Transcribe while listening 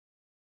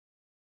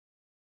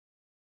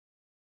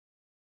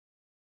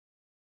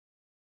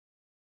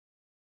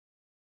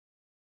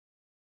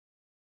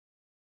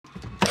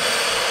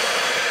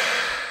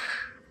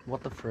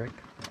What the frick?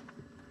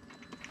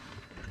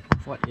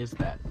 What is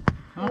that?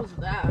 Huh? What was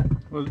that?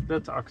 Well,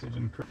 that's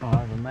oxygen. Oh, I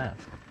have a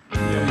mask.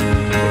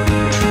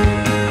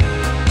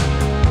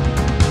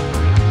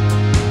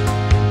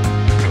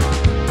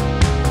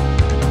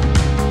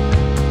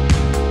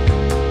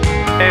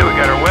 Hey, we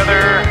got our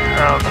weather,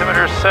 our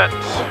altimeter set.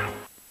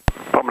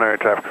 Pulmonary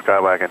traffic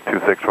Skywagon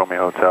 26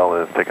 Romeo Hotel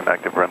is taking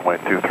active runway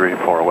 23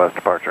 for west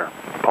departure.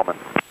 Pullman.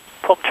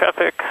 Pullman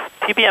traffic,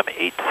 TBM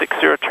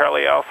 860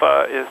 Charlie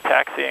Alpha is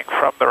taxiing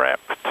from the ramp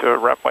to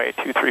runway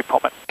 23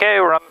 Pullman. Okay,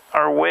 we're on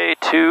our way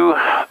to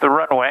the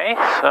runway,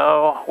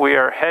 so we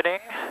are heading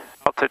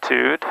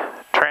altitude,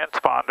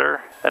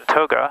 transponder, and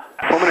toga.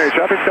 Pulmonary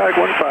traffic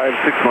Skywagon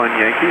 1561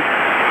 Yankee,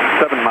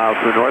 7 miles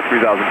to the north,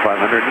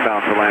 3,500,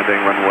 inbound for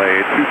landing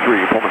runway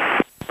 23 Pullman.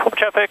 Pullman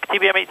traffic,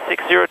 TBM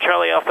 860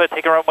 Charlie Alpha,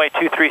 taking runway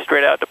 23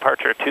 straight out,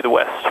 departure to the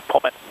west,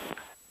 Pullman.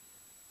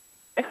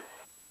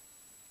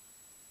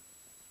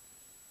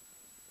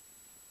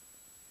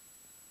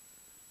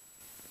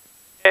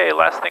 Okay,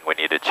 last thing we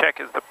need to check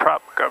is the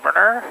prop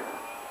governor.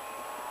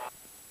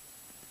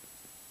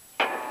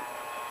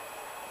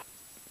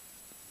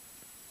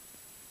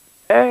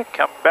 Okay,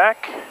 come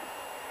back.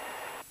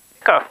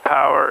 Takeoff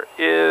power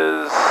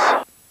is...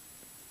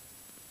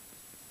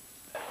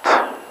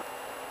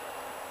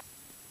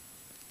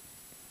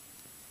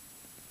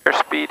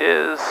 Airspeed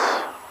is...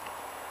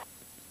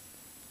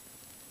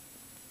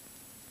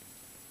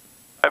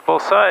 By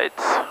both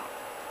sides.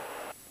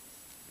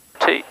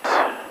 Rotate.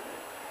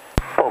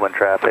 Pullman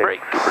traffic,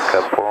 Super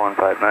Cub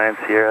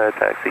 4159 Sierra,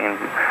 taxiing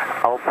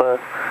Alpha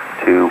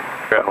to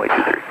runway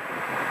 23.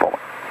 Pullman.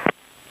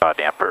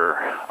 Damper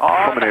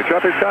on. Pulmonary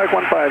traffic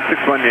Skywagon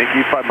 1561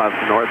 Yankee, 5 miles to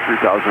the north,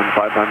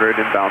 3,500,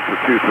 inbound for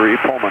 23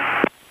 Pullman.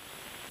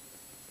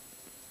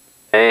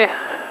 Okay,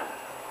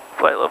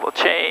 flight level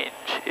change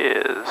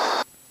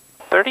is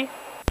 30.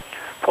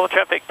 Pullman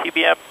traffic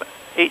TBM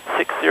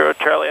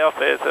 860 Charlie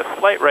Alpha is a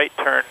slight right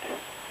turn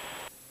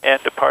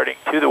and departing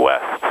to the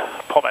west,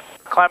 Pullman.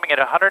 Climbing at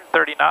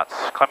 130 knots,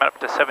 climbing up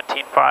to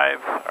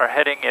 17.5. Our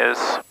heading is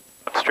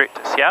straight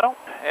to Seattle,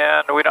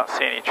 and we don't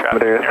see any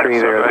traffic here, so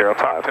go ahead and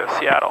talk to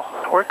Seattle.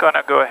 We're going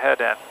to go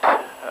ahead and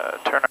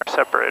turn our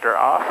separator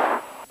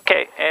off.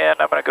 Okay, and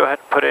I'm going to go ahead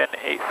and put in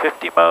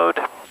 850 mode.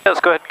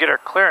 Let's go ahead and get our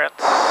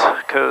clearance,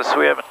 because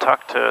we haven't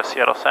talked to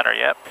Seattle Center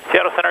yet.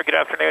 Seattle Center, good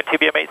afternoon,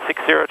 TBM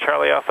 860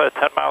 Charlie Alpha,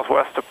 10 miles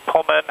west of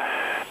Pullman,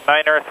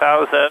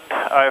 9000,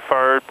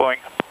 IFR Boeing.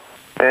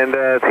 And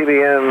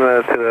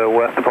TBM to the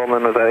west of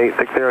Pullman was at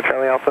 860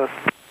 Charlie Alpha?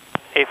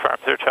 8 Farm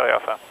 0 Charlie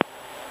Alpha.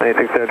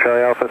 860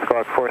 Charlie Alpha,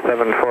 squawk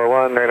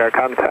 4741, radar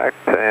contact,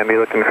 and be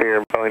looking for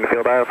your Boeing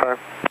field IFR.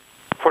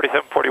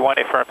 4741,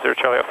 8 Farm 0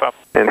 Charlie Alpha.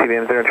 And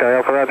TBM 0 Charlie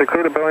Alpha, roger,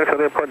 clear to Boeing for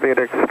the airport via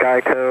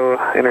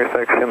Skyco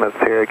intersection, that's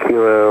Sierra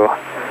Kilo,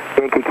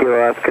 Yankee Kilo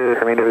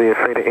Oscar, remainder of the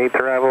Freighter 8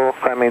 arrival,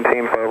 climb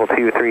maintain for level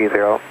 230.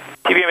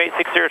 TBM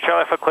 860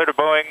 Charlie Alpha, clear to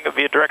Boeing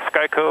via direct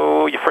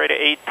Skyco, Freighter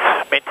 8,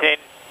 maintain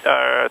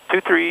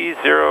 230,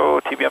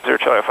 TBM 0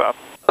 Charlie Alpha.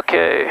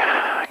 Okay,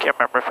 I can't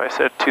remember if I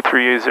said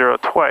 230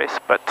 twice,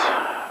 but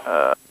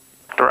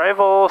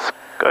arrival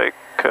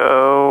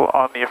Skyco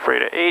on the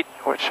Freighter 8,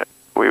 which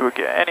we would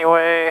get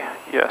anyway.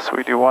 Yes,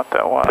 we do want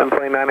that one.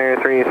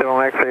 7.9 Civil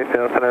X-ray,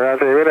 Seattle Center,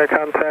 roger. Radar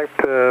contact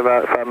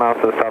about 5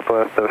 miles to the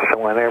southwest of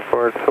Chelan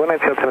Airport.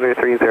 19 altimeter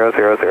 3000.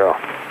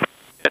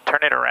 Yeah, turn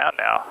it around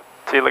now.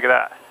 See, look at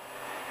that.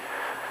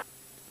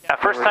 Yeah,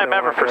 first time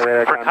ever for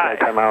Kai.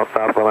 10 miles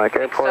south of Chelan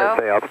Airport, So?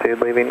 say altitude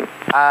leaving.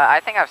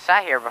 I think I've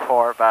sat here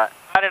before, but...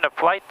 Not in a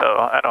flight though,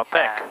 I don't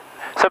think.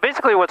 So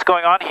basically what's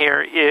going on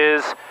here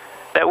is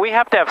that we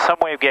have to have some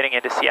way of getting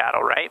into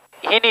Seattle, right?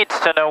 He needs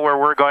to know where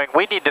we're going,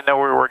 we need to know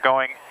where we're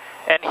going,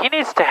 and he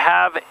needs to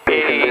have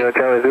a...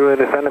 Charlie Zulu,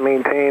 descend to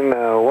maintain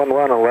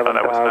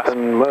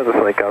 11,000, Moses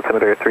Lake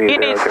altimeter 30. He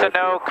needs to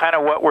know kind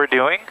of what we're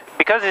doing.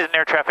 Because he's an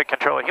air traffic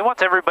controller, he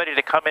wants everybody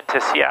to come into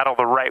Seattle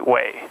the right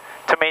way,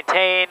 to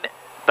maintain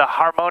the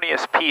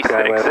harmonious peace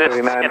that exists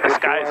in the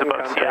skies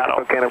above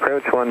Seattle. Can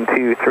approach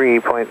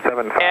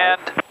 123.75. And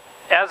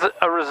as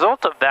a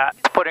result of that,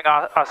 it's putting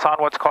us on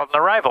what's called an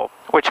arrival,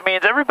 which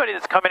means everybody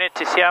that's coming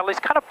into Seattle, he's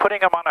kind of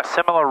putting them on a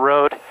similar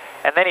road,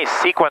 and then he's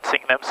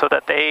sequencing them so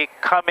that they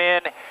come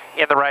in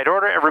the right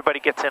order, everybody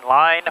gets in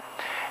line,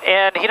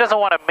 and he doesn't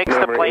want to mix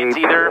the planes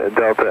either,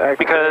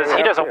 because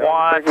he doesn't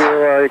want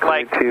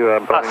like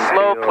a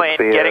slow plane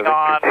getting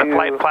on the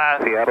flight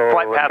path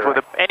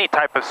with any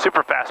type of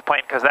super fast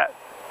plane, because that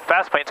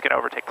fast plane's going to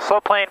overtake the slow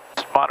plane.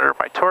 Just monitor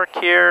my torque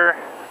here.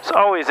 It's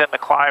always in the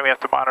climb, we have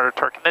to monitor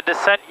torque. In the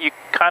descent, you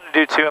kind of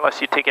do too, unless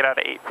you take it out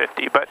at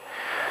 850. But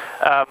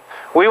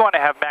we want to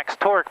have max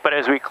torque, but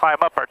as we climb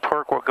up, our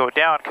torque will go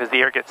down because the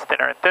air gets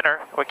thinner and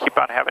thinner. We keep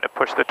on having to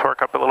push the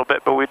torque up a little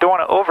bit, but we don't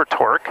want to over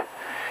torque.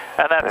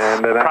 And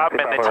that's the problem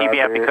in the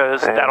TBM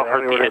because that'll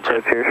hurt the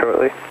engine.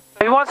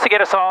 He wants to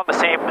get us all on the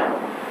same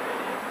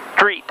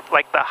street,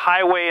 like the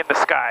highway in the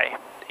sky.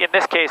 In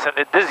this case, and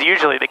this is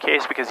usually the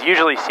case because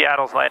usually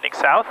Seattle's landing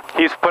south,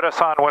 he's put us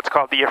on what's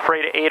called the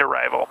Freighter 8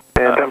 arrival.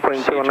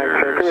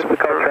 Procedures,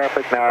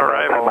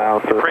 arrival,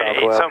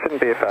 Freighter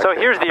 8. So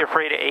here's the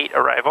Freighter 8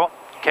 arrival.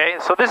 Okay,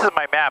 so this is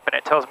my map, and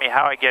it tells me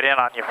how I get in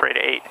on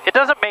Ufreda 8. It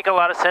doesn't make a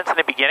lot of sense in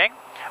the beginning,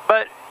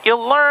 but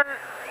you'll learn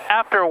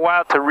after a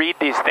while to read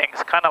these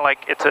things, kind of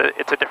like it's a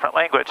different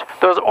language.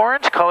 Those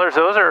orange colors,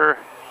 those are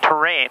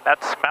terrain.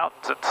 That's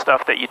mountains and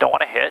stuff that you don't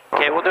want to hit.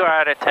 Okay, we'll do our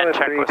out of 10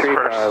 checklist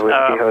first.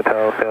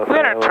 We're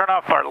going to turn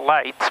off our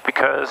lights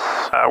because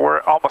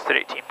we're almost at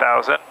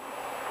 18,000.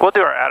 We'll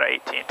do our out of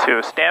 18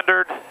 too.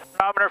 Standard.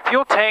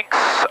 Fuel tanks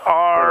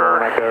are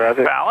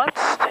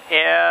balanced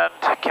and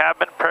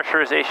cabin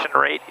pressurization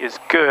rate is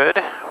good.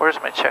 Where's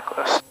my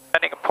checklist?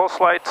 Landing and pulse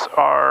lights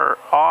are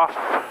off.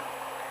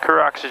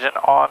 Crew oxygen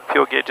on.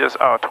 Fuel gauges.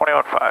 Oh,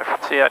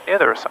 21.5. See, I knew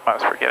there was something I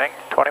was forgetting.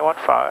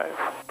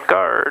 21.5.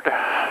 Guard.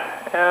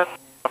 And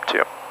up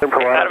to.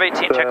 Okay, out of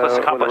 18 checklist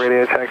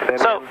accomplished.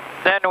 So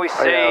then we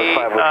say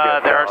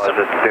there are some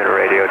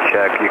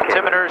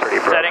altimeters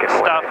setting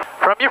stuff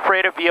from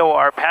Ufreda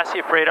VOR past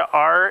Ufreda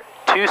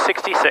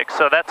R266.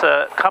 So that's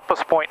a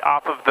compass point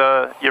off of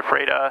the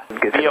Ufreda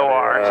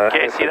VOR.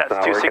 Okay, see that's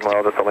 260.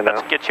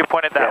 Let's get you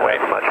pointed that way.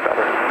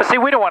 But see,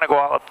 we don't want to go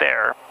all up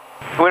there.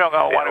 We don't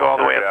want to go all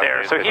the way up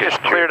there, so he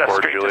just cleared us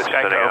straight to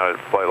Skyco.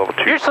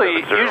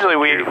 Usually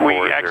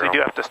we actually do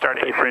have to start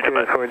at Ufreda,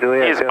 but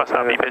he must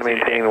not be busy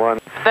today.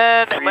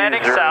 Then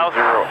landing south.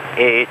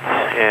 08,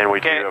 and we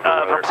do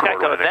have from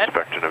Skyco. Then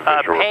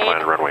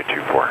Payne runway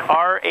 24.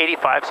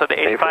 R85, so the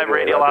 85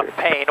 radial off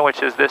Payne,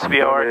 which is this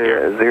VOR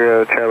here.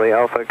 0 Charlie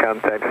Alpha,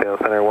 contact Seattle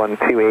Center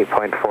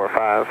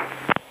 128.45.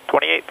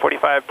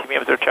 2845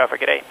 TBM 0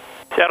 traffic at 8.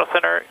 Seattle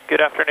Center, good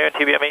afternoon,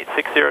 TBM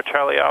 860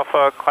 Charlie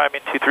Alpha,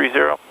 climbing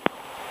 230.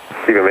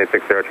 TBM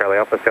 860 Charlie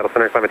Alpha, Seattle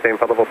Center, climb maintain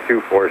flight level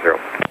 240.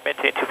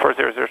 Maintain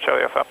 2400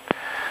 Charlie Alpha.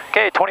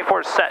 Okay,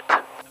 24 set.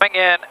 Coming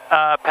in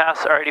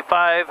past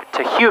R85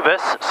 to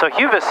Huvis. So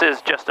Huvis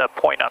is just a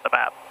point on the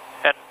map.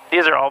 And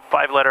these are all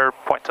 5-letter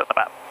points on the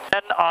map.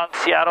 Then on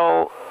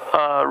Seattle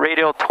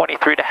radial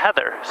 23 to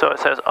Heather. So it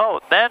says, oh,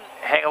 then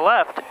hang a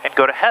left and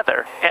go to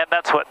Heather. And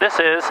that's what this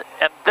is.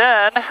 And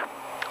then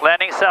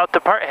landing south,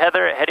 depart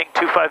Heather, heading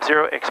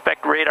 250,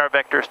 expect radar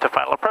vectors to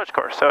final approach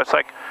course. So it's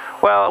like,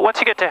 well, once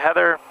you get to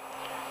Heather,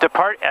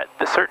 depart at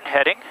the certain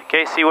heading,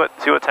 okay, see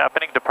what's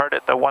happening, depart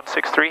at the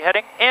 163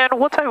 heading, and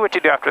we'll tell you what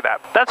you do after that.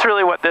 That's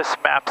really what this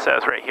map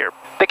says right here.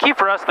 The key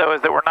for us, though,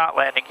 is that we're not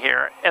landing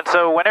here, and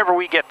so whenever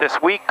we get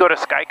this, we go to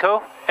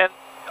Skyco, and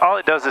all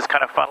it does is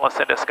kind of funnel us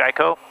into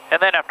Skyco,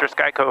 and then after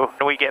Skyco,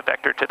 we get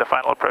vectored to the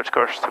final approach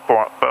course to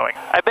Boeing.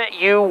 I bet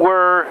you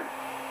were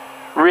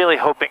really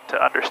hoping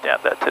to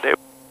understand that today.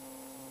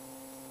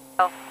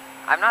 Well,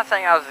 I'm not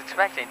saying I was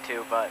expecting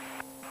to, but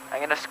I'm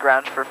gonna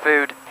scrounge for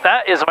food.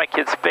 That is my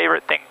kid's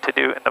favorite thing to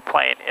do in the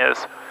plane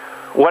is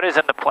what is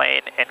in the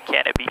plane and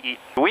can it be eaten.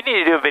 We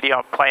need to do a video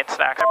on plane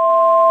snacks.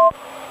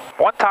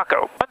 One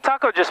taco. One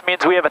taco just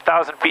means we have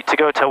 1,000 feet to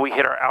go till we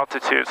hit our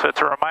altitude, so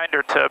it's a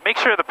reminder to make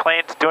sure the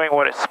plane's doing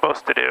what it's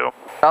supposed to do.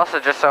 It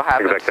also just so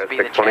happens to be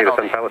the channel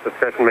name.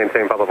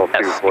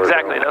 Yes,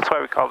 exactly, that's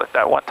why we called it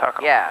that, one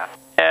taco. Yeah.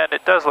 And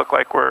it does look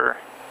like we're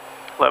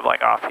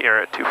leveling off here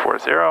at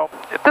 240.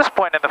 At this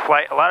point in the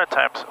flight, a lot of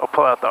times I'll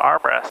pull out the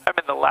armrest. I'm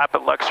in the lap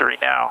of luxury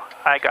now.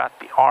 I got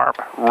the arm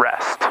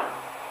rest.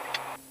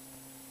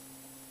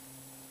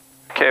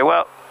 Okay,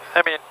 well,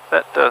 I mean,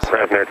 that does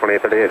happen.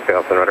 2838,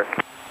 Seattle Center.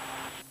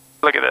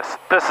 Look at this.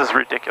 This is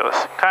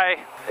ridiculous. Kai?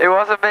 It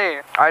wasn't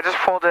me. I just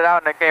pulled it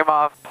out and it came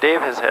off.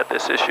 Dave has had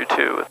this issue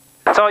too.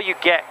 That's all you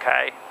get,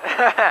 Kai.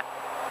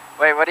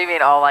 Wait, what do you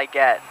mean all I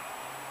get?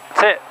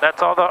 That's it.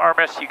 That's all the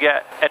armrest you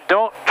get. And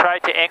don't try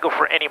to angle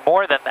for any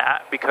more than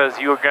that because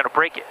you're going to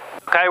break it.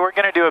 Okay, we're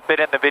going to do a bit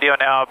in the video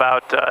now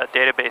about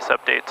database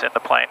updates in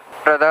the plane.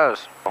 What are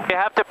those? You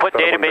have to put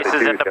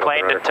databases in the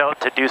plane to tell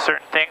it to do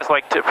certain things,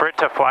 like for it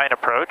to fly an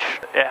approach,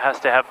 it has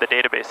to have the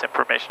database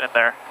information in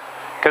there.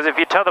 Because if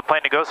you tell the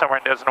plane to go somewhere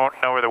and doesn't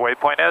know where the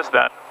waypoint is,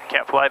 then you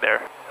can't fly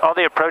there. All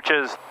the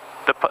approaches,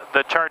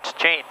 the charts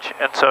change,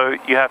 and so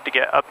you have to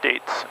get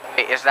updates.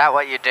 Is that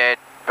what you did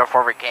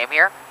before we came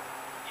here?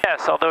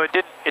 Yes, although it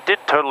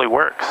didn't totally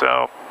work,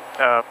 so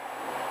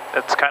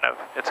it's kind of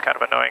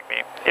annoying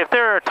me. If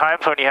there are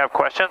times when you have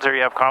questions or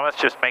you have comments,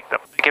 just make them.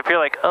 Like if you're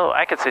like, oh,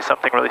 I could say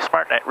something really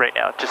smart right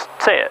now, just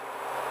say it.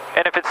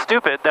 And if it's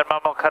stupid, then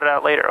Mom will cut it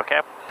out later,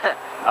 okay?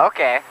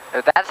 Okay,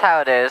 if that's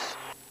how it is.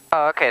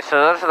 Oh, okay, so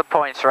those are the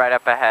points right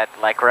up ahead,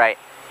 like right,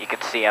 you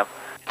can see them.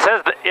 It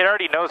says that it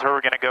already knows where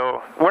we're going to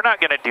go. We're not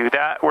going to do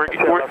that. We're going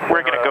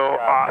to go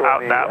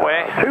out that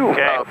way,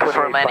 okay? Because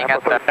we're landing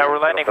at the... No, we're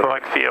landing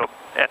Boeing Field.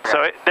 And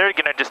so they're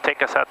going to just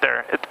take us out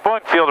there.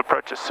 Boeing Field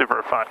approach is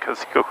super fun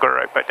because you go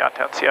right by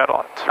downtown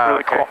Seattle. It's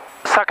really cool.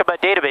 Let's talk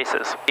about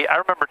databases. I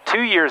remember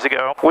 2 years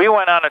ago, we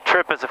went on a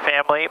trip as a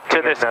family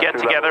to this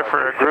get-together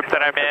for a group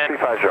that I'm in.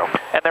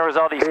 And there was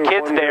all these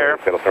kids there.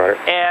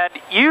 And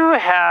you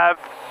have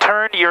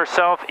turned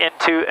yourself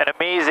into an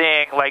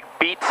amazing, like,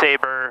 Beat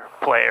Saber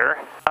player.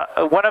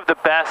 One of the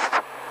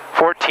best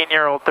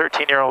 14-year-old,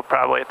 13-year-old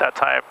probably at that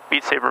time,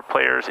 Beat Saber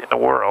players in the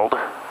world.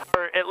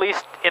 Or at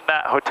least in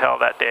that hotel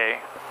that day.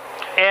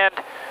 And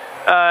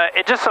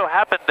it just so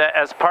happened that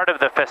as part of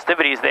the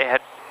festivities, they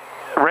had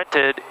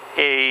rented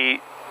a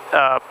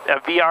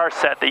a VR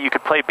set that you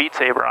could play Beat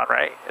Saber on,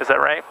 right? Is that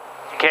right?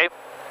 Okay.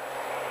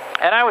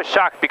 And I was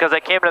shocked because I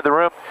came into the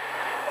room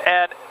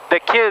and the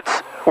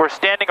kids were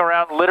standing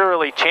around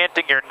literally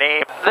chanting your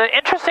name. The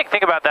interesting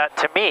thing about that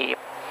to me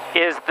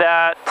is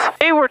that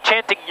they were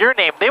chanting your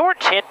name. They weren't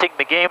chanting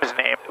the game's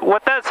name.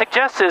 What that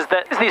suggests is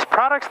that these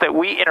products that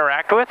we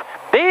interact with,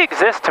 they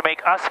exist to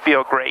make us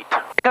feel great.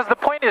 Because the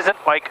point isn't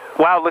like,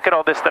 wow, look at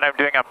all this that I'm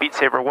doing on Beat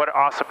Saber, what an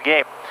awesome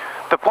game.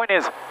 The point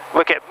is,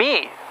 look at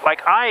me,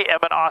 like I am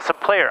an awesome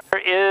player. There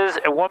is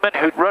a woman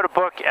who wrote a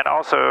book and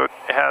also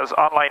has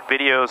online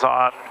videos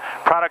on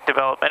product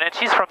development, and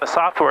she's from the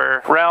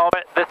software realm.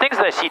 But the things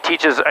that she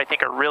teaches, I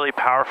think, are really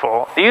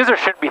powerful. The user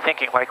shouldn't be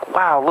thinking like,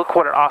 wow, look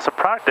what an awesome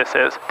product this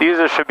is. The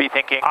user should be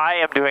thinking, I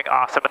am doing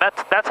awesome, and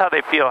that's how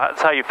they feel.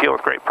 That's how you feel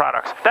with great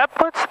products. That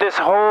puts this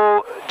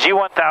whole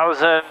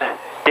G1000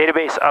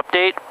 database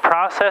update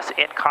process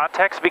in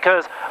context,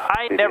 because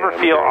I never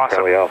feel awesome.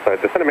 Charlie Alpha,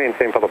 descend to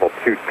maintain level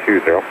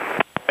 220.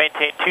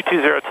 Maintain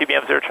 220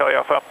 TBM 0 Charlie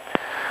Alpha.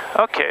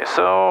 Okay,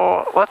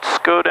 so let's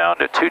go down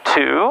to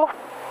 22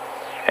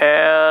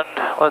 and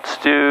let's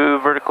do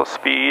vertical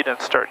speed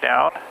and start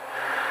down.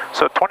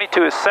 So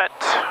 22 is set,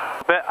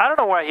 but I don't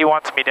know why he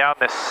wants me down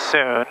this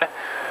soon,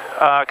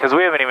 because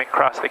we haven't even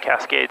crossed the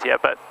Cascades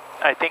yet, but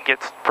I think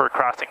it's for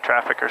crossing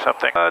traffic or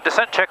something.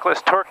 Descent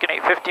checklist, torque in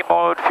 850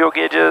 mode, fuel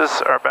gauges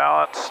are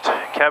balanced,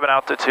 cabin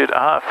altitude,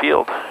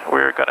 field.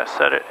 We're gonna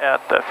set it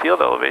at the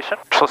field elevation.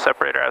 Partial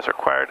separator as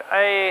required.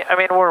 I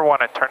mean, we'll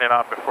wanna turn it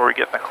on before we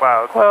get in the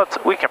cloud. Well,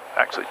 we can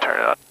actually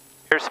turn it on.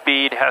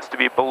 Airspeed has to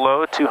be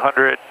below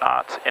 200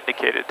 knots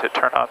indicated to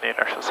turn on the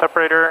inertial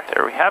separator.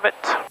 There we have it,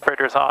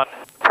 separator's on.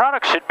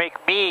 Product should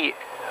make me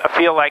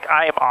feel like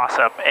I am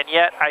awesome, and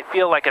yet I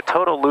feel like a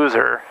total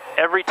loser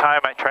every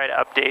time I try to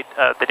update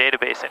the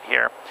database in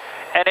here.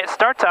 And it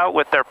starts out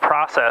with their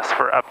process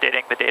for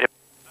updating the database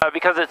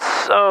because it's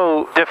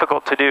so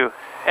difficult to do.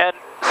 And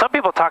some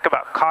people talk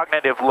about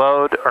cognitive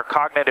load or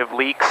cognitive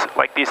leaks,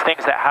 like these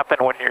things that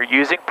happen when you're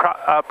using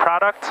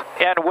products.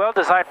 And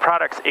well-designed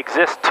products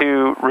exist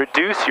to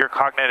reduce your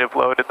cognitive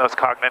load and those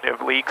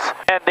cognitive leaks,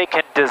 and they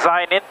can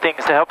design in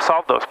things to help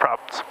solve those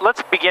problems.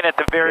 Let's begin at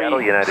the very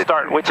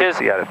start, which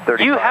is you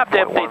have to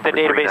update the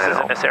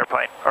databases in this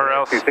airplane, or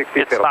else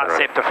it's not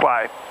safe to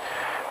fly.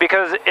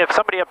 Because if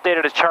somebody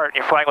updated a chart and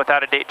you're flying with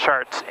out-of-date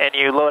charts and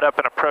you load up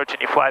an approach and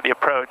you fly the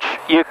approach,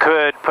 you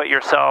could put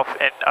yourself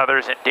and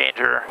others in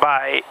danger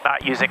by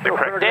not using the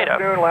correct data.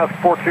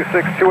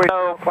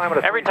 So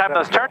every time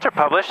those charts are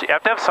published, you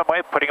have to have some way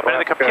of putting them into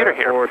the computer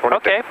here.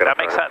 Okay, that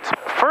makes sense.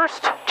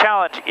 First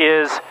challenge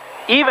is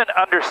even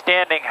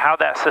understanding how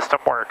that system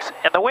works.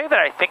 And the way that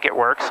I think it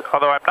works,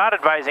 although I'm not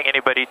advising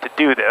anybody to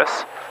do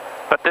this,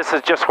 but this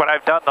is just what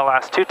I've done the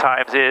last 2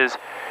 times, is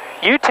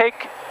you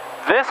take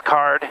this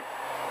card,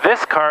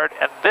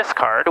 and this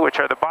card, which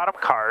are the bottom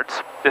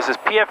cards. This is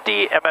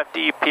PFD,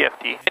 MFD,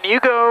 PFD. And you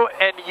go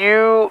and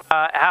you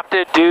have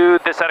to do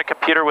this at a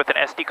computer with an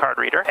SD card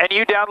reader. And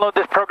you download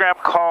this program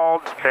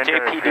called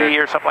JPD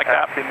or something like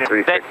that.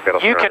 Then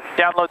you can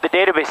download the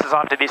databases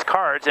onto these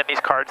cards, and these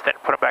cards then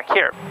put them back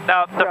here.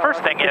 Now, the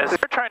first thing is,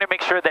 we're trying to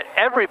make sure that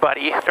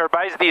everybody who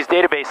buys these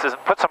databases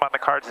and puts them on the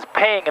cards is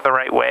paying in the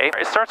right way.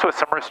 It starts with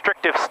some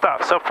restrictive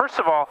stuff. So first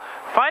of all,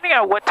 finding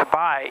out what to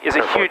buy is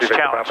a huge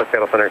challenge.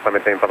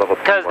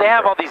 Because they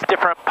have all these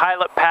different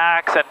pilot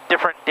packs and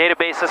different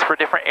databases for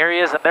different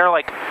areas, and there are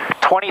like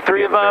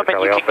 23 of them, and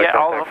you can get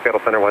all of them.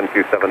 Center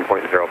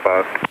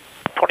 127.05.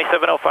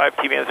 2705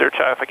 TBM 0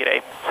 Charlie Alpha, get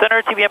A.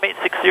 Center TBM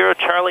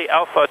 860 Charlie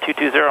Alpha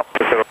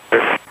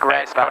 220.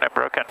 Grant's coming in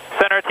broken.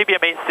 Center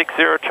TBM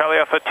 860 Charlie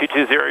Alpha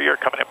 220, you're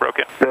coming in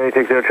broken.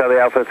 860 Charlie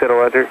Alpha,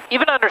 Roger.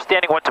 Even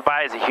understanding what to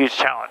buy is a huge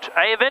challenge.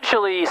 I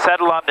eventually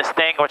settled on this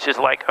thing, which is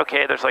like,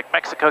 okay, there's like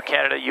Mexico,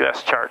 Canada,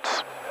 US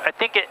charts. I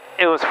think it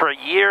was for a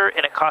year,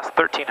 and it cost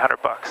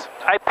 $1,300.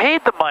 I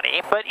paid the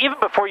money, but even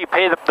before you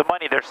pay the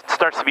money, there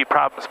starts to be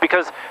problems,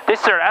 because they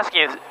start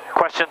asking you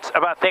questions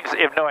about things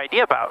you have no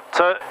idea about.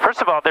 So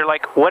first of all, they're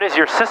like, what is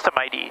your system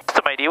ID?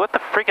 System ID, what the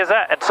freak is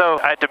that? And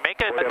so I had to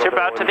make a trip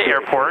out to the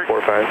airport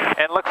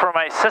and look for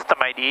my system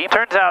ID.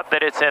 Turns out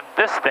that it's in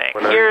this thing.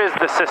 Here is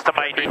the system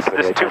ID,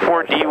 this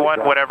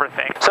 24D1 whatever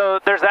thing. So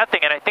there's that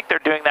thing, and I think they're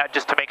doing that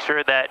just to make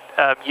sure that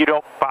you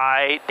don't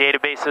buy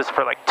databases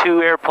for like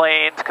 2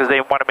 airplanes, because they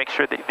want to make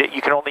sure that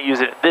you can only use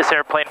it in this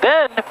airplane.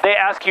 Then they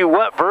ask you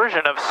what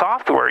version of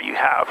software you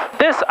have.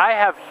 This, I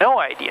have no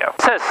idea.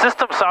 It says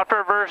system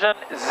software version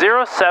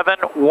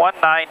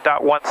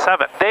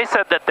 0719.17. They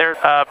said that they're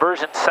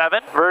version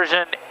 7,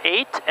 version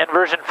 8, and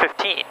version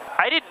 15.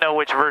 I didn't know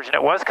which version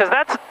it was, because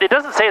it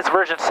doesn't say it's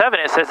version 7,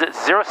 it says it's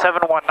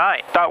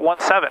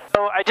 0719.17.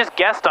 So I just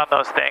guessed on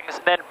those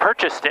things, then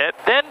purchased it,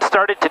 then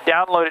started to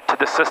download it to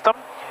the system.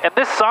 And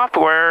this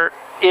software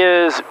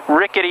is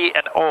rickety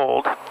and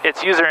old.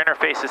 Its user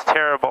interface is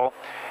terrible,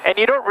 and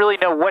you don't really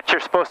know what you're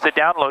supposed to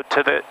download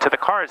to the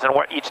cars and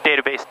what each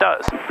database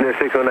does. Near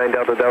 609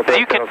 Delta Delta.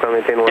 You can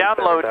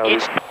download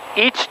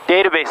each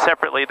database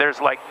separately. There's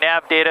like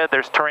nav data,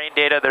 there's terrain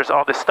data, there's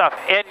all this stuff,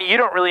 and you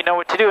don't really know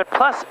what to do. And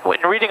plus, when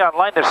reading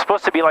online, there's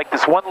supposed to be like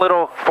this one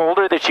little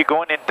folder that you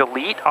go in and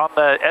delete on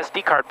the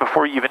SD card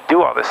before you even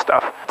do all this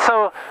stuff.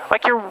 So,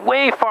 like, you're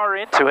way far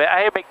into it.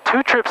 I had to make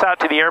 2 trips out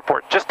to the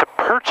airport just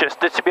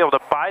to be able to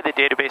buy the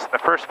database in the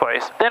first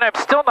place. Then I'm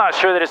still not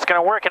sure that it's going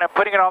to work, and I'm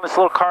putting it on this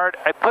little card.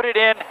 I put it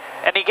in,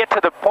 and you get to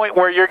the point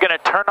where you're going to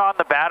turn on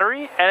the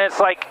battery, and it's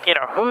like, you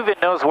know, who even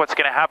knows what's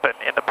going to happen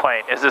in the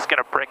plane? Is this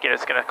going to break it?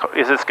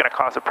 Is this going to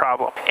cause a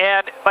problem?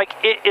 And like,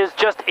 it is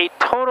just a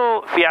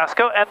total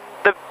fiasco. And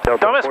the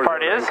dumbest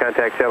part is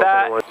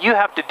that you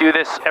have to do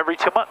this every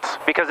 2 months,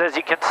 because as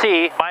you can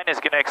see, mine is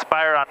going to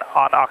expire on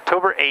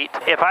October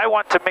 8th. If I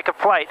want to make a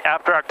flight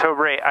after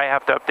October 8th, I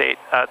have to update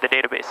the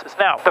databases.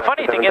 Now, the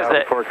funny thing is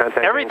that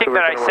everything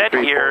that I said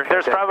here,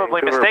 there's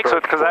probably mistakes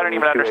with, because I don't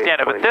even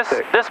understand it, but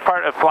this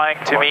part of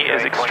flying to me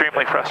is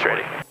extremely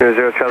frustrating.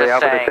 00 Charlie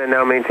Alpha, descend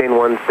now, maintain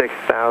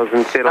 16,000.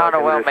 It's not a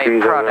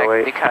well-made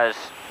product because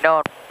no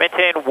one...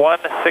 Maintain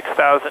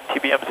 16,000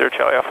 TBM 0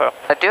 Charlie Alpha.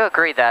 I do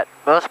agree that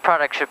most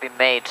products should be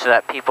made so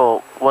that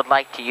people would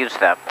like to use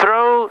them.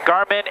 Throw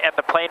Garmin and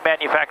the plane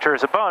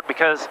manufacturers a bone,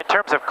 because in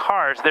terms of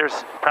cars,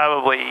 there's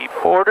probably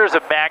orders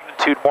of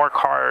magnitude more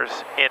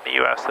cars in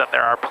the US than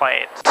there are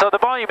planes. So the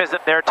volume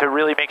isn't there to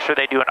really make sure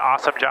they do an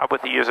awesome job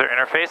with the user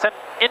interface. And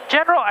in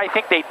general, I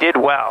think they did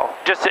well,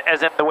 just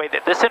as in the way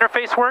that this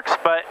interface works,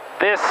 but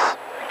this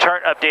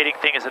chart updating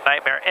thing is a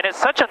nightmare. And it's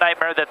such a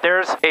nightmare that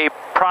there's a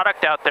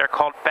product out there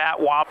called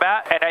Bat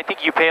Wombat, and I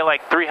think you pay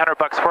like $300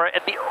 for it.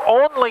 And the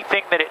only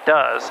thing that it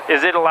does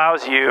is it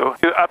allows you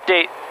to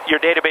update your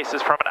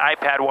databases from an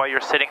iPad while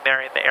you're sitting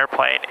there in the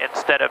airplane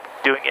instead of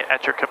doing it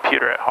at your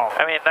computer at home.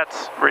 I mean,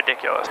 that's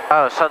ridiculous.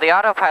 Oh, so the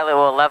autopilot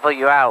will level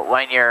you out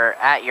when you're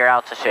at your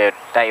altitude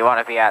that you want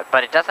to be at,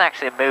 but it doesn't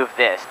actually move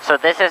this. So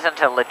this isn't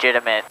a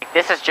legitimate,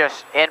 this is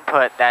just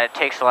input that it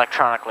takes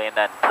electronically and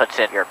then puts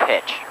in your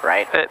pitch,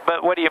 right?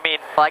 But what do you mean?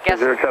 Well, I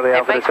guess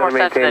it makes more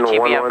sense than the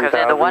TBM, because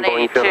in the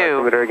 182...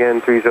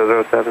 Again,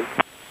 3007.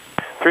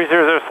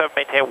 3007,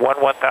 maintain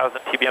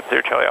 11,000 TBM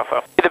 0 Charlie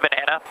Alpha. The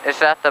banana. Is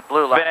that the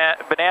blue line?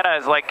 Banana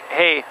is like,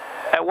 hey,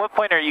 at what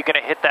point are you going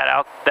to hit that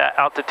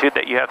altitude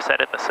that you have set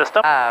in the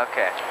system? Ah,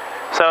 okay.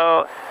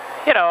 So,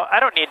 you know,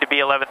 I don't need to be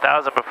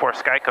 11,000 before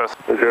Skyco's.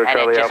 0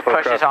 Charlie just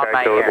Alpha, pushes cross on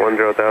my Skyco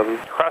ear. at 10,000.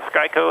 Cross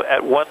Skyco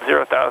at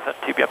 10,000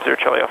 TBM 0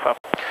 Charlie Alpha.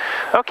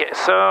 Okay,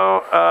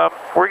 so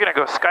we're going to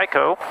go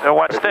Skyco. Now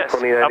watch this.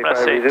 I'm going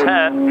to say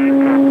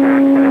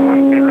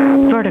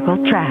 10. Vertical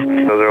track.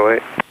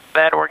 008.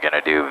 Then we're going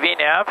to do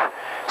VNAV.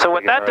 So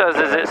what that does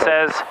is it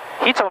says,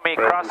 he told me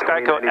cross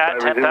Skyco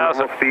at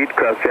 10,000. Speed,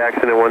 cross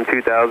Jackson at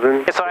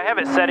 12,000. So I have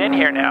it set in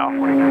here now.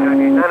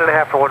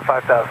 9.5 for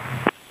 15,000.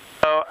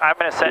 So I'm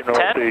going to set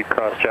 10.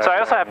 So I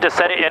also have to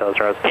set it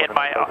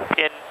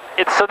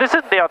so this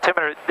is the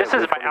altimeter, this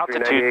is my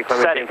altitude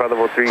setting.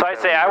 So I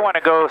say I want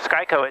to go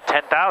Skyco at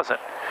 10,000.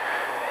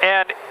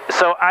 And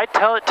so I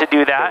tell it to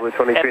do that,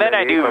 and then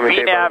I do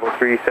VNAV,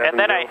 and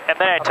then I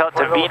tell it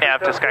to VNAV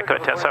to Skyco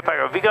at 10. So if I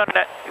go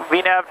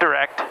VNAV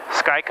direct,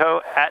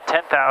 Skyco at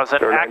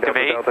 10,000,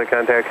 activate.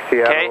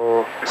 Okay,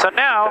 so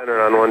now,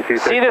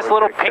 see this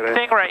little pink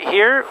thing right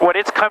here, when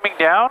it's coming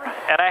down,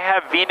 and I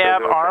have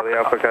VNAV arm.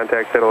 Alpha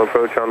contact, settle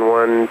approach on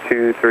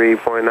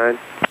 123.9.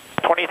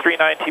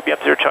 23.9 TBM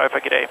 0 Charlie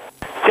Alpha, good day.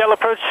 Seattle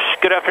approach,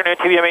 good afternoon,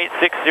 TBM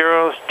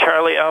 860,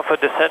 Charlie Alpha,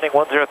 descending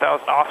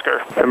 10,000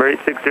 Oscar. Number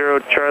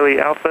 860, Charlie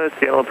Alpha,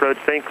 Seattle approach,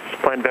 thanks.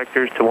 Plan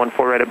vectors to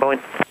 14 right at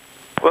Boeing.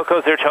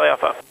 Wilco 0 Charlie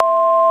Alpha.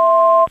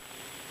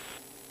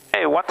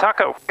 Hey, one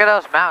taco. Look at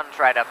those mountains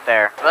right up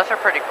there. Those are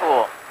pretty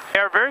cool. They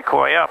are very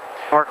cool, yeah.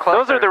 We're closer.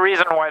 Those are the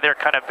reason why they're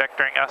kind of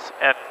vectoring us,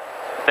 and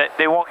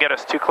they won't get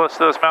us too close to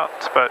those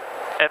mountains, but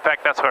in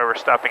fact, that's why we're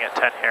stopping at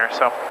 10 here,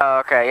 so. Oh,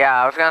 okay,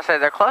 yeah, I was going to say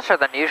they're closer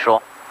than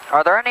usual.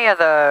 Are there any of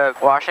the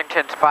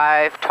Washington's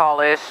 5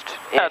 tallest?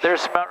 Yeah,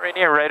 there's Mount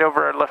Rainier right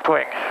over our left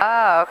wing.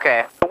 Ah,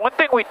 okay. One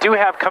thing we do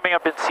have coming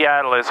up in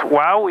Seattle is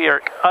while we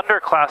are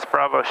under Class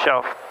Bravo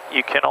shelf,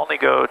 you can only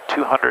go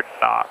 200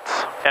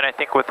 knots. And I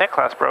think within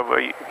Class Bravo,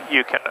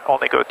 you can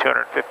only go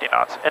 250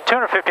 knots. And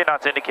 250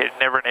 knots indicated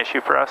never an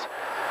issue for us.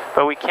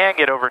 But we can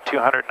get over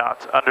 200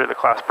 knots under the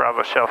Class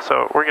Bravo shelf,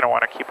 so we're going to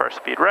want to keep our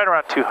speed right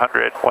around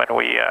 200 when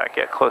we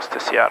get close to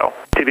Seattle.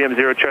 TBM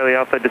 0 Charlie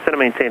Alpha, descend and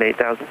maintain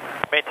 8,000.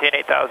 Maintain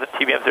 8,000,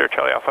 TBM 0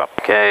 Charlie Alpha.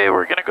 Okay,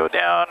 we're going to go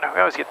down.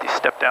 We always get these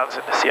step downs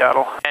into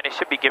Seattle. And he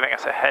should be giving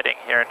us a heading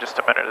here in just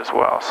a minute as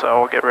well, so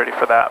we'll get ready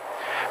for that.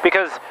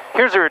 Because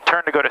here's a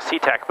return to go to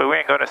SeaTac, but we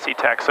ain't going to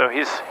SeaTac, so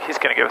he's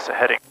going to give us a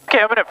heading. Okay,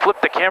 I'm going to flip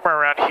the camera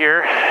around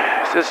here.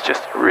 This is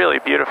just really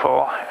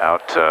beautiful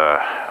out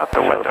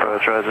the window.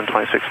 Horizon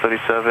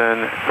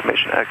 2637,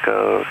 information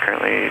echo,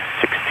 currently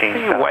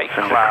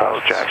 16,000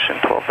 across Jackson,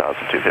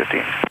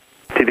 12,250.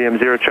 TBM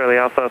 0 Charlie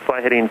Alpha,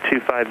 fly heading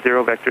 250,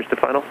 vectors to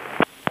final.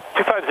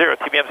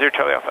 250, TBM 0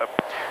 Charlie Alpha.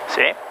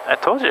 See, I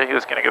told you he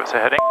was going to give us a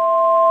heading.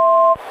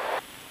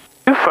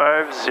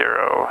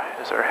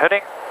 250 is our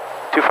heading.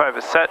 25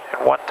 is set,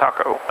 and 1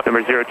 taco.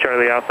 Number 0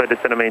 Charlie Alpha,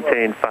 descend and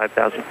maintain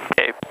 5,000.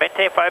 Okay,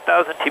 maintain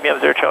 5,000,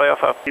 TBM 0 Charlie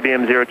Alpha.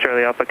 TBM 0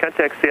 Charlie Alpha,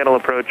 contact Seattle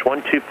approach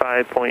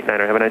 125.9er.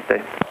 Have a nice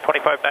day.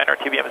 25.9er,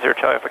 TBM 0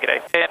 Charlie Alpha, good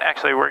day. And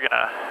actually, we're going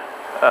to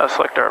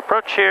select our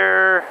approach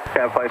here.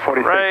 Yeah, flight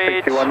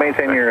 4661,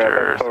 maintain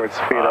your forward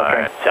speed.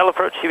 Okay. Seattle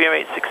approach, TBM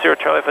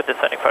 860 Charlie Alpha,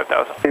 descending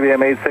 5,000.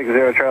 TBM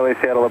 860 Charlie,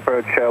 Seattle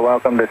approach,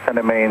 welcome, descend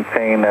and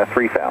maintain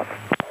 3,000.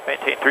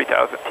 Maintain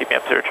 3,000,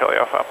 TBM 0 Charlie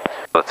Alpha.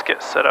 Let's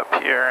get set up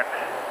here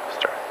and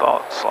start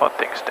slowing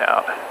things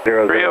down.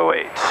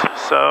 308.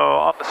 So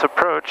on this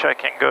approach, I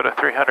can go to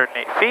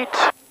 308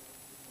 feet.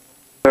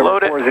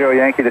 Load it. 40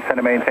 Yankee, descend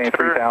and maintain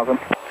 3,000.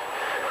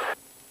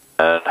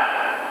 And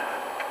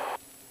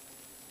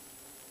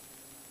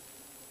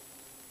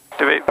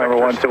activate Number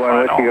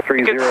 121 Whiskey 3006.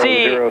 You can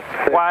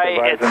see why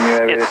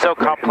it's so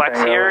complex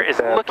here is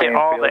look at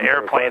all the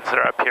airplanes that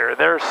are up here.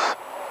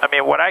 I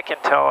mean, what I can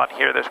tell on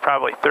here, there's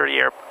probably 30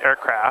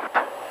 aircraft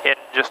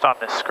just on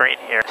this screen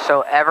here.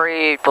 So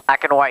every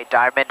black and white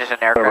diamond is an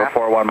aircraft? Number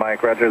 41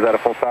 Mike, Roger, is that a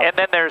full stop? And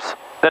then there's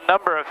the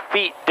number of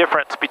feet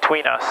difference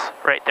between us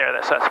right there.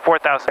 So that's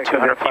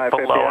 4,200 feet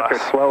below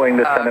us. Slowing,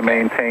 descend and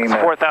maintain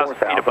 4,000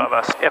 feet above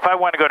us. If I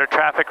want to go to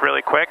traffic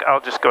really quick, I'll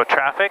just go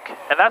traffic.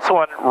 And that's the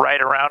one right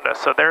around us.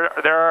 So there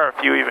are a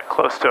few even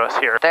close to us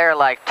here. They're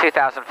like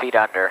 2,000 feet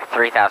under,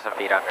 3,000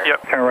 feet under.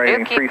 Yep. Turn right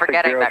You keep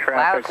forgetting that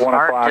clouds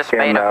aren't just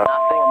made of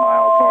nothing. 4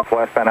 miles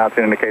northwestbound,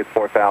 altitude indicates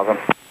 4,000.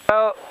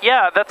 Well,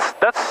 yeah,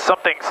 that's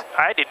something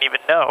I didn't even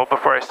know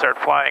before I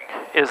started flying,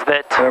 is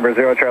that... Number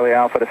 0 Charlie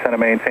Alpha, descend and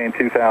maintain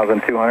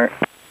 2,200.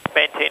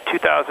 Maintain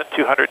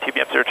 2,200,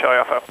 TBM 0 Charlie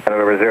Alpha. And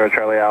number 0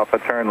 Charlie Alpha,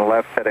 turn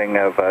left heading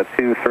of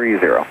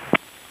 230.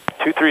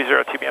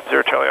 230, TBM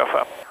 0 Charlie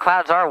Alpha.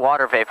 Clouds are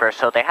water vapor,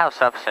 so they have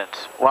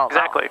substance. Well,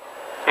 exactly. No.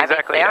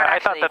 Exactly. I mean, I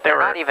thought that they were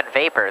not even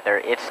vapor.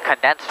 It's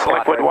condensed water.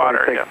 Liquid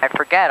water. Yeah. I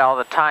forget all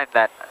the time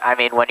that, I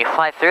mean, when you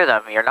fly through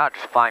them, you're not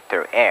just flying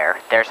through air.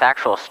 There's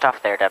actual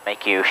stuff there to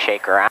make you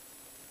shake around.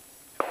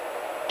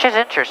 Which is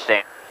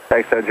interesting.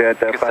 ExoJet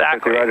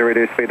 550, Roger,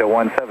 reduce speed to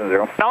 170.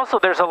 And also,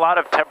 there's a lot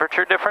of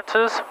temperature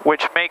differences,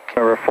 which makes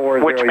the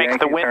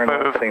wind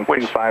move,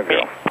 which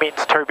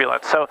means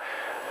turbulence. So,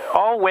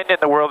 all wind in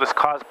the world is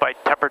caused by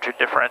temperature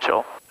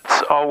differential.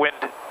 It's all wind.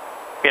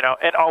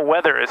 And all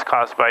weather is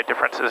caused by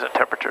differences in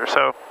temperature.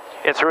 So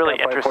it's a really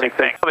interesting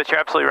thing. But you're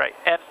absolutely right.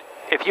 And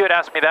if you had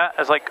asked me that,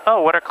 I was like,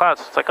 oh, what are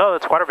clouds? It's like, oh,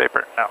 it's water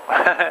vapor.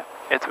 No,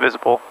 it's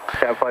visible.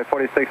 Yeah, flight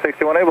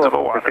 4661, able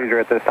to procedure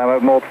at this time. I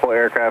have multiple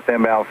aircraft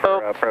inbound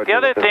for approach. The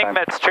other thing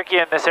that's tricky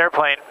in this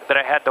airplane that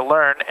I had to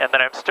learn, and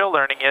that I'm still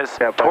learning, is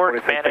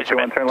torque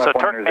management. So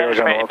torque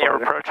management in your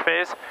approach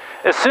phase.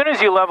 As soon as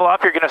you level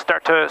off, you're going to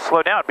start to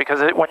slow down, because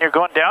when you're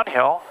going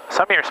downhill,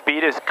 some of your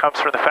speed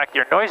comes from the fact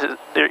your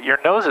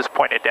nose is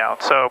pointed down.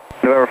 So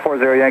November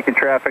 40 Yankee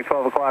traffic,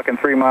 12 o'clock and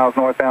 3 miles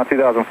northbound,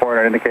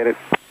 2,400 indicated.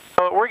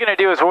 So what we're going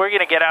to do is we're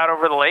going to get out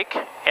over the lake,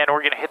 and we're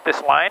going to hit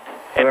this line.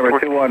 And November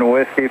 21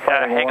 Whiskey,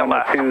 fighting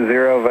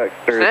 120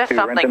 vector. Is this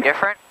something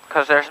different?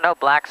 Because there's no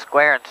black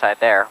square inside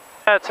there.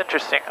 That's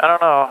interesting. I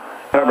don't know.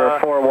 Number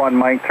 41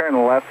 Mike,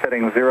 turn left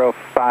heading 050.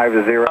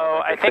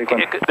 Oh, I think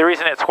the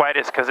reason it's white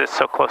is because it's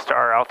so close to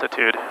our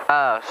altitude.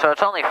 Oh, so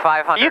it's only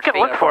 500 You can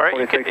look for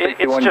it.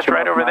 It's just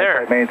right over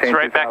there. It's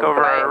right back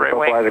over our right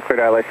wing.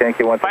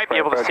 Might be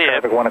able to see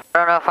it. I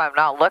don't know if I'm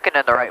not looking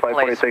in the right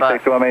place,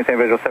 but... maintain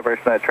visual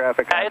separation of that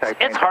traffic.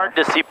 It's hard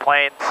to see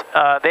planes.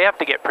 They have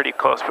to get pretty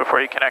close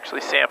before you can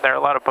actually see them. There are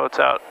a lot of boats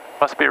out.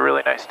 Must be a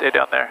really nice day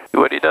down there. See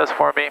what he does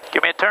for me.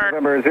 Give me a turn.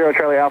 November 0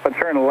 Charlie Alpha,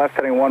 turn left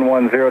heading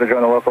 110 to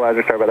join the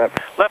localizer. Sorry about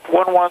that. Left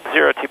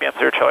 110, TBM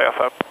 0 Charlie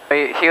Alpha.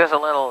 He was a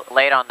little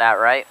late on that,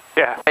 right?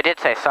 Yeah. I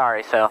did say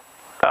sorry, so...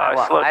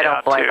 I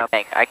don't blame him.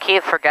 I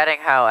keep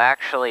forgetting how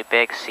actually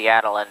big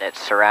Seattle and its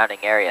surrounding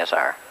areas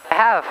are. I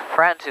have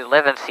friends who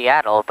live in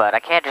Seattle, but I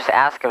can't just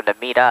ask them to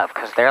meet up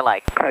because they're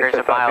like hundreds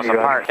of miles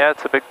apart. Yeah,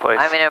 it's a big place.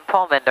 I mean, in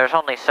Pullman, there's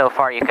only so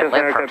far you can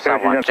live from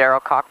someone. Zero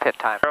cockpit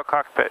time. Zero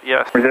cockpit,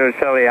 yes. 0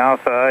 Charlie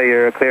Alpha,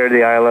 you're cleared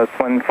the ILS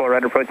 14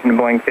 right approaching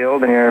the Boeing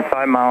field, and you're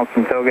 5 miles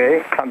from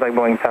Togay. Contact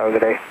Boeing Tower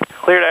today.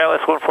 Cleared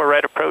ILS 14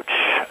 right approach,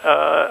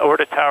 over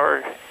to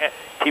Tower,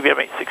 TBM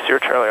 860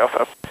 Charlie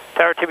Alpha.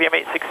 Tower TBM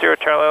 860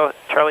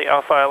 Charlie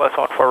Alpha, ILS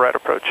 14 right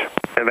approach.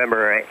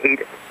 November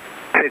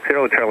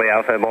 860 Charlie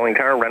Alpha, Boeing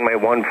Tower, runway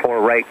 14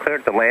 right,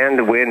 cleared to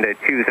land, wind at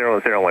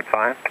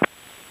 20015.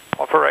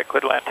 14 right,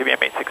 cleared to land,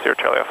 TBM 860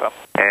 Charlie Alpha.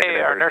 Hey,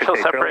 our inertial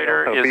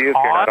separator is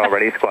on.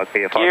 Already, squawk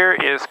VFR. Gear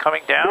is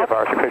coming down.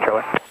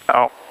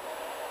 Oh.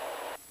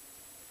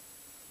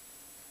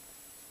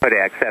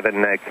 Kodiak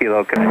 7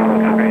 Kilo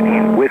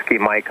Whiskey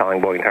Mike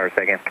calling Boeing Tower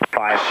second.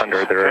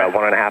 500, they're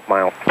 1.5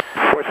 miles.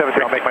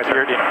 473, I'll make my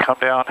gear didn't come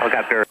down.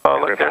 Oh,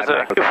 look, there's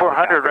a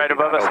 2400 right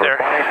above us there.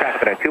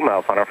 Traffic at 2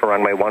 miles on our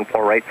runway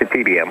 14 right to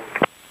TBM.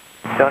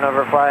 Don't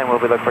overfly, and we'll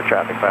be looking for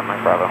traffic by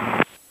Mike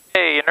Bravo.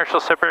 Hey, inertial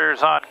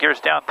separator's on,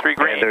 gears down, 3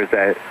 green. There's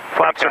a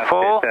flaps are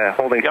full.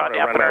 holding yaw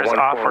dampener is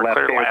off, we're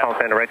clear to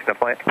land. Direction of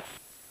flight.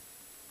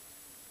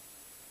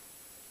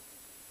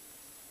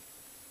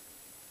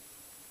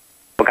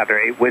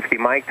 Helicopter 8 Whiskey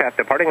Mike, traffic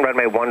departing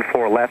runway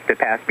 14 left to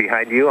pass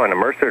behind you on a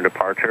Mercer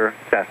departure,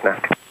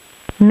 Cessna.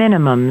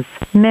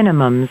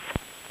 Minimums.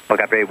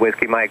 Helicopter 8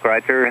 Whiskey Mike,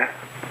 roger.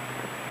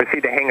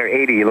 Proceed to hangar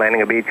 80,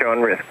 landing a beach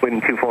on risk,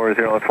 wind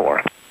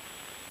 24004.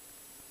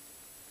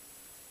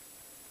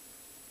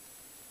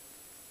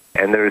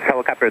 And there's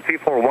helicopter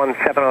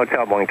 3417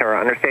 Hotel, Boeing Tower.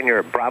 Understand you're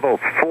at Bravo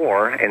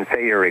 4 and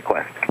say your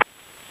request.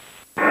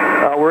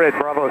 We're at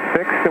Bravo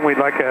 6 and we'd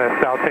like a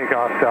south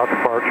takeoff, south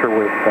departure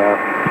with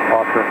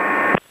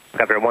offer.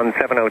 Helicopter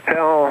 17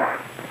 Hotel,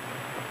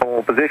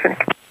 hold position.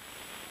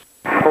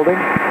 Holding,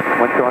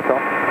 12 Hotel.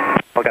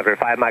 Helicopter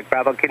 5 Mike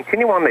Bravo,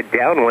 continue on the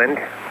downwind.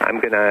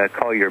 I'm going to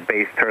call your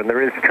base turn.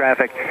 There is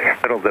traffic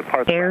that'll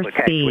depart the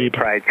taxiway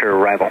prior to your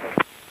arrival.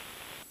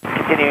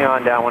 Continuing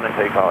on downwind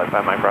until you call it,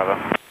 5 Mike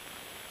Bravo.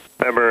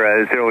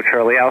 Number 0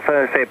 Charlie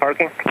Alpha, say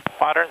parking.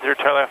 Modern 0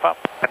 Charlie Alpha.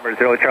 Number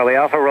 0 Charlie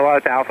Alpha, roll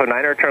out to Alpha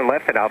Niner, turn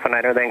left at Alpha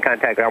Niner, then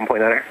contact ground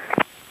point Niner.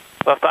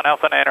 Left on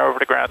Alpha Niner over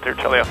to ground 0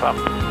 Charlie Alpha.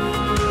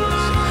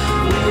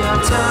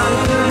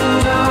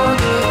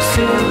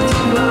 We are